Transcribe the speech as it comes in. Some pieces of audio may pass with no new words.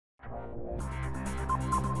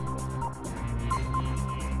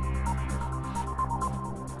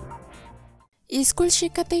School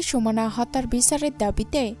শিক্ষার্থী সুমনা হত্যার বিচারের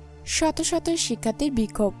দাবিতে শত শত শিক্ষার্থীর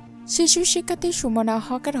বিক্ষোভ। শিশু শিক্ষার্থী সুমনা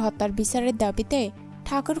হকের হত্যার বিচারের দাবিতে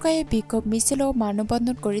ঠাকুরগাঁয়ে বিক্ষোভ মিছিল ও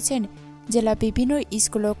মানববন্ধন করেছেন জেলা বিভিন্ন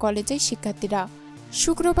স্কুল ও কলেজের শিক্ষার্থীরা।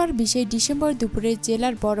 শুক্রবার 20 ডিসেম্বর দুপুরে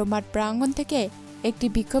জেলার বড় মাঠ প্রাঙ্গণ থেকে একটি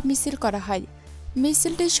বিক্ষোভ মিছিল করা হয়।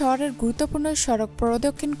 মিছিলটি শহরের গুরুত্বপূর্ণ সড়ক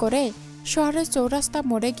প্রদক্ষিণ করে শহরের চৌরাস্তা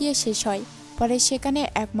মোড়ে গিয়ে শেষ হয়। পরে সেখানে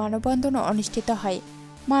এক মানববন্ধন অনুষ্ঠিত হয়।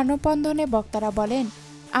 মানববন্ধনে বক্তারা বলেন,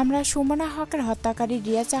 আমরা সুমনা হকের হত্যাকারী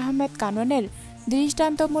রিয়াজ আহমেদ কাননের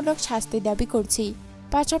দৃষ্টান্তমূলক শাস্তি দাবি করছি।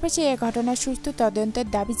 পাশাপাশি এ ঘটনার সুষ্ঠু তদন্তের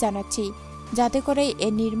দাবি জানাচ্ছি, যাতে করে এ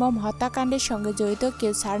নির্মম হত্যাকাণ্ডের সঙ্গে জড়িত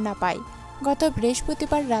কেউ ছাড় না পায়। গত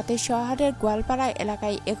বৃহস্পতিবার রাতে শহরের গোয়ালপাড়া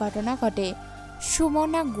এলাকায় এ ঘটনা ঘটে।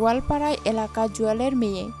 সুমনা গোয়ালপাড়া এলাকা জুয়েলের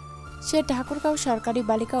মেয়ে। সে ঠাকুরগাঁও সরকারি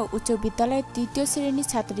বালিকা উচ্চ বিদ্যালয়ের 3য় শ্রেণীর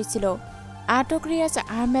ছাত্রী ছিল। আটক রিয়াজ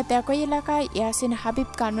আহমেদ একই এলাকায় ইয়াসিন হাবিব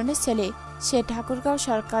কাননের ছেলে। সে ঠাকুরগাঁও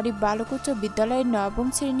সরকারি বালিকা উচ্চ বিদ্যালয়ের 9ম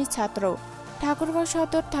শ্রেণীর ছাত্র। ঠাকুরগাঁও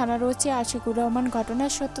সদর থানার ওসি আশিকুর রহমান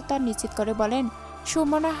ঘটনার সত্যতা নিশ্চিত করে বলেন,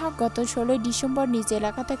 সুমনা হক গত 16 ডিসেম্বর নিজ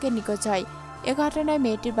এলাকা থেকে নিখোঁজ হয়। এ ঘটনায়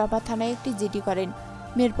মেয়েটির বাবা থানায় একটি জিডি করেন।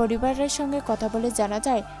 মেয়ের পরিবারের সঙ্গে কথা বলে জানা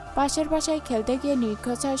যায়, পাশের বাসায় খেলতে গিয়ে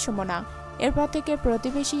নিখোঁজ হয় সুমনা। এরপর থেকে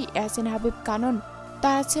প্রতিবেশী ইয়াসিন হাবিব কানন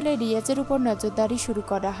তার ছেলে রিয়াজের উপর নজরদারি শুরু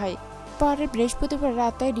করা হয়। পরে বৃহস্পতিবার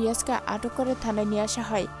রাতে রিয়াজকে আটক করে থানায় নিয়ে আসা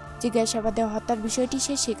হয়। জিজ্ঞাসাবাদে হত্যার বিষয়টি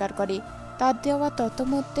সে স্বীকার করে। তার দেওয়া তথ্য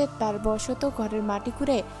মধ্যে তার বসত ঘরের মাটি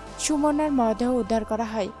খুঁড়ে সুমনার মরদেহ উদ্ধার করা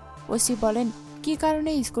হয়। ওসি বলেন, কী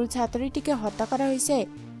কারণে স্কুল ছাত্রীটিকে হত্যা করা হয়েছে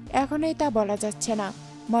এখনই তা বলা যাচ্ছে না।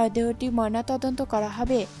 মরদেহটি ময়নাতদন্ত করা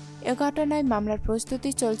হবে। এ ঘটনায় মামলার প্রস্তুতি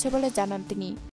চলছে বলে জানান তিনি।